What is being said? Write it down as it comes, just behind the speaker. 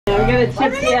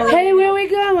Hey, where are we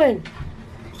going? To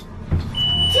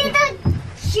the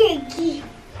Shaggy.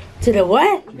 To the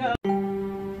what?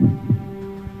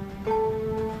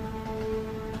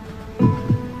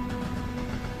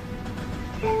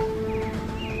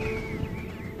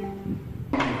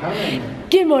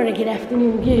 Good morning, good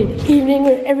afternoon, good evening,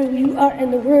 wherever you are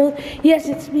in the world. Yes,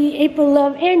 it's me, April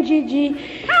Love, and Gigi.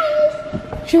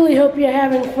 Hi! Truly hope you're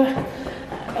having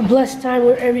a blessed time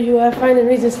wherever you are, finding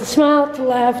reasons to smile, to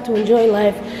laugh, to enjoy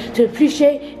life, to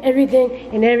appreciate everything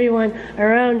and everyone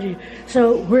around you.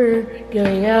 So we're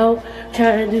going out,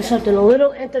 trying to do something a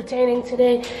little entertaining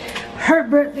today. Her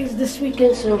birthday's this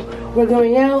weekend, so we're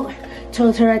going out.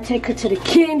 Told her I'd take her to the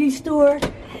candy store.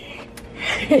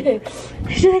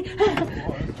 She's like,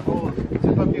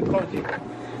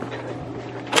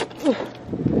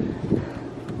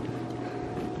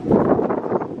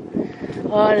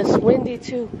 oh, it's windy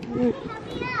too.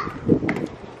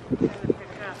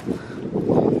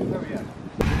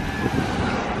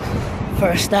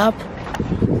 First stop,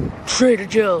 Trader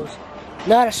Joe's.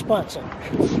 Not a sponsor.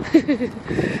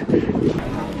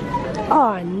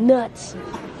 Oh, nuts.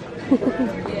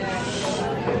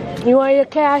 You want your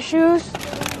cashews?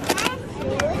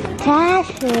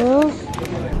 Cashews.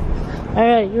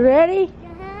 Alright, you ready?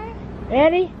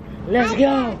 Ready? Let's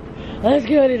go. Let's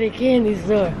go to the candy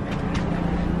store.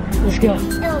 Let's go. Oh my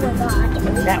God.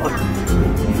 That one.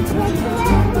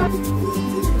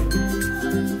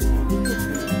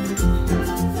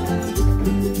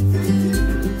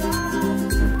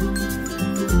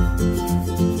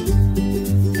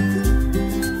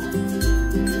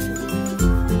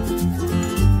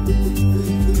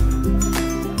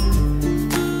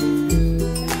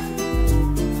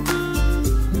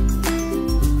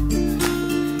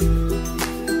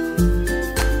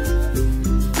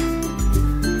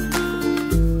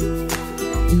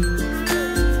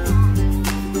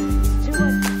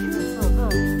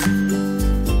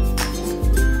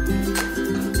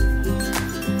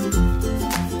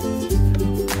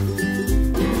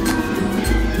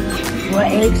 What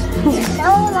eggs? No, I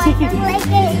don't like it.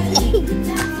 You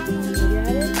got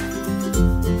it?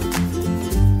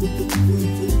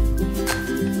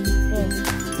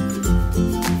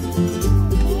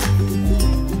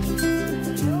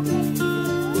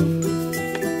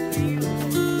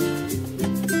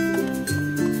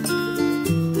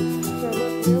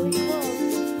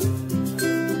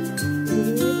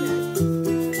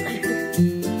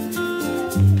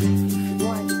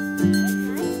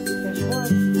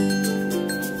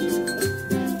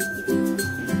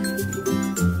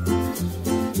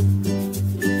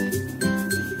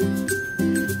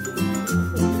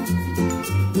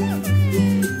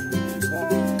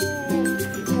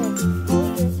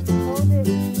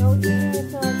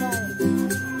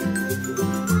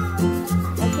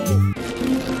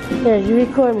 Here, you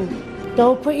record me.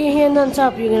 Don't put your hand on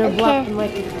top, you're gonna block the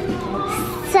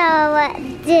microphone. So,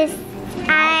 this,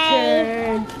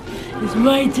 Turn. It's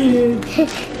my turn.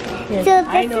 Yes, so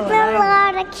this is a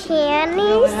lot of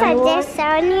candies I just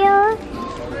on you.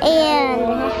 And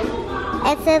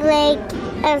it's like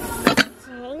a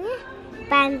thing,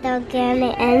 but I don't get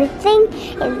anything.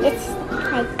 And it's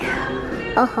like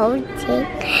a whole thing.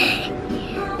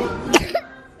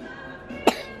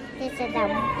 This is a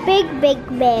big, big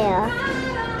bear.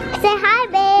 Say hi,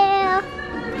 bear.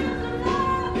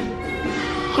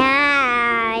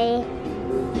 Hi.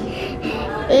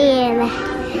 And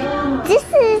this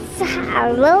is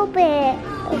a little bit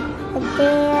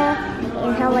there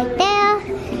and how like there.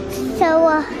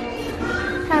 So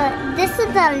this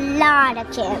is a lot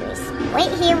of cherries.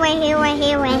 Right here, right here, right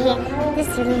here, right here. This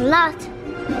is a lot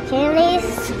of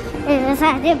cherries. And it's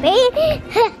like a baby.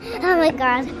 Oh my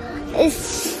God. It's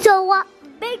so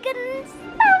big and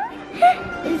stuff.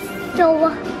 It's so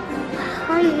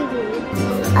hungry.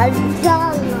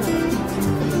 $1.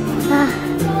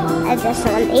 I just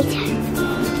want to eat.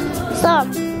 So,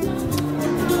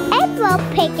 April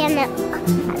picking a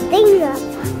thing up.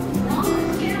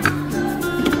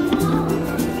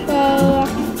 There.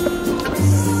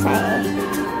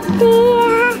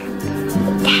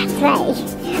 That's right.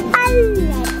 I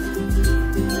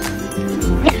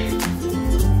like it.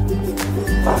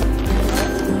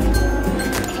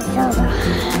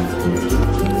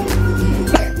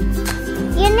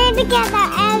 You need to get the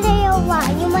Ariel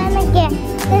one. You want to get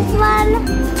this one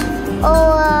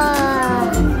or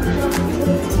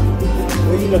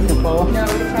what are you looking for? No,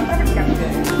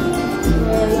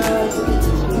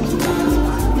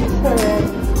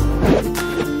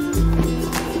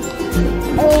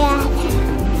 yeah.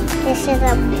 This is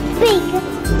a big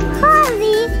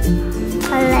holly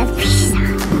on a pizza.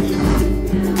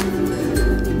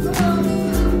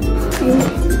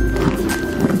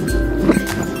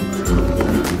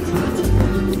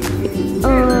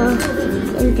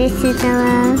 This is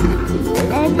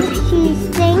and she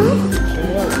sings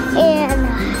and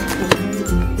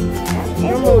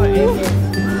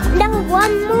no,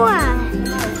 one more.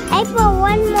 April,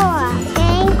 one more,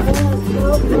 okay?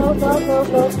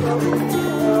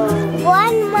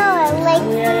 One more. Like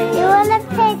you wanna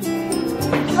pick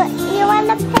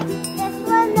this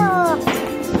one or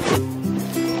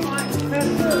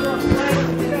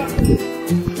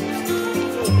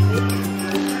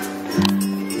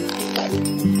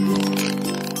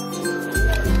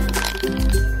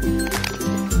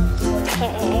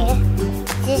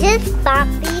this is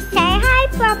Poppy. Say hi,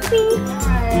 Poppy.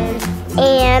 Hi.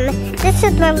 And this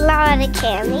is a lot of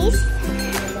candies.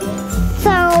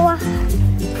 So,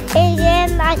 it's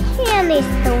in a candy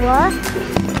store.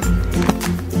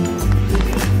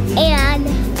 And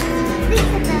this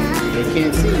is They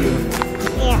can't see you.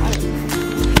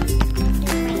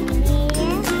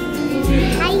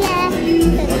 Hiya.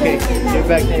 Okay, get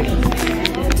back there.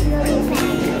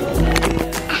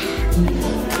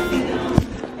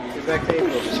 Get back there.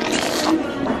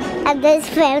 And this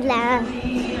fella.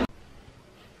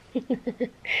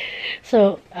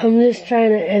 So I'm just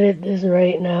trying to edit this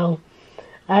right now.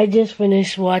 I just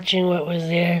finished watching what was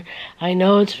there. I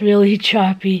know it's really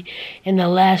choppy, and the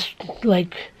last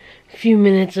few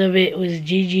minutes of it was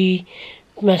Gigi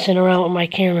messing around with my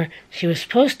camera. She was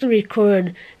supposed to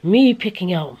record me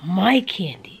picking out my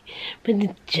candy, but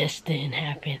it just didn't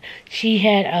happen. She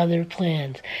had other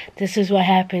plans. This is what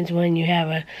happens when you have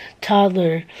a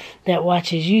toddler that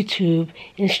watches YouTube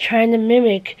and is trying to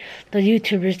mimic the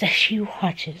YouTubers that she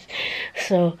watches.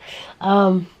 So,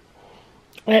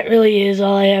 that really is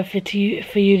all I have for you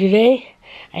today.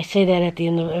 I say that at the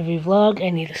end of every vlog. I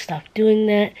need to stop doing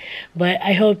that. But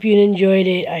I hope you enjoyed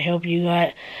it. I hope you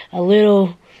got a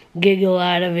little giggle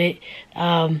out of it.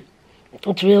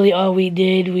 It's really all we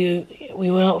did. We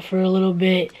went out for a little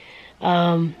bit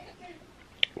to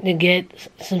get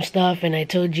some stuff. And I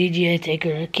told Gigi I'd take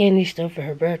her to candy store for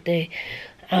her birthday.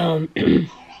 Her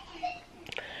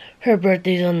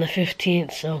birthday's on the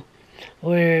 15th. So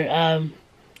we're going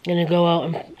to go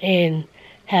out and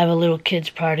have a little kids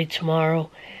party tomorrow.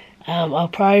 I'll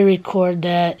probably record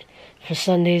that for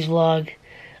Sunday's vlog.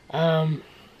 But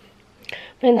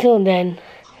until then,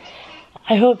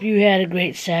 I hope you had a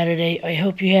great Saturday. I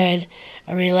hope you had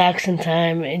a relaxing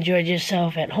time, enjoyed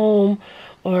yourself at home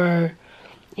or,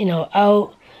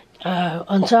 out.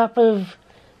 On top of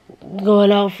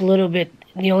going out for a little bit,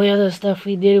 the only other stuff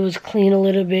we did was clean a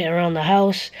little bit around the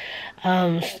house.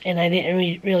 And I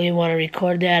didn't really want to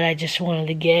record that. I just wanted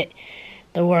to get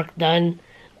the work done.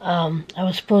 I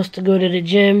was supposed to go to the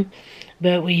gym,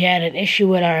 but we had an issue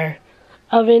with our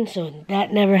oven, so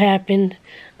that never happened.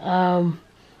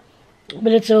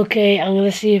 But it's okay. I'm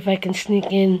gonna see if I can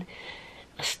sneak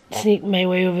my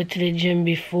way over to the gym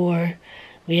before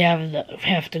we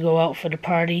have to go out for the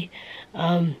party.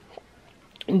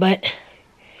 But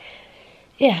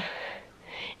yeah,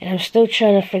 and I'm still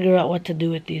trying to figure out what to do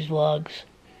with these vlogs,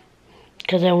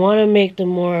 because I want to make them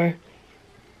more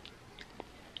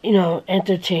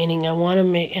entertaining. I want to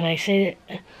make, and I say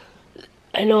that,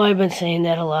 I know I've been saying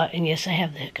that a lot, and yes, I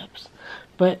have the hiccups,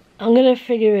 but I'm going to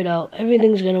figure it out.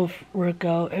 Everything's going to work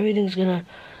out. Everything's going to,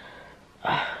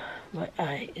 my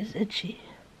eye is itchy.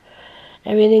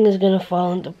 Everything is going to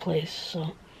fall into place,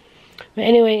 so. But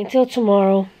anyway, until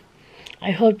tomorrow, I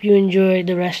hope you enjoyed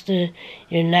the rest of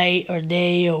your night or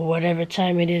day or whatever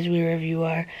time it is wherever you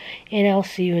are, and I'll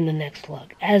see you in the next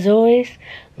vlog. As always,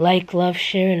 like, love,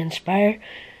 share, and inspire.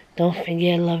 Don't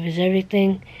forget, love is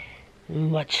everything.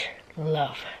 Much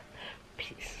love.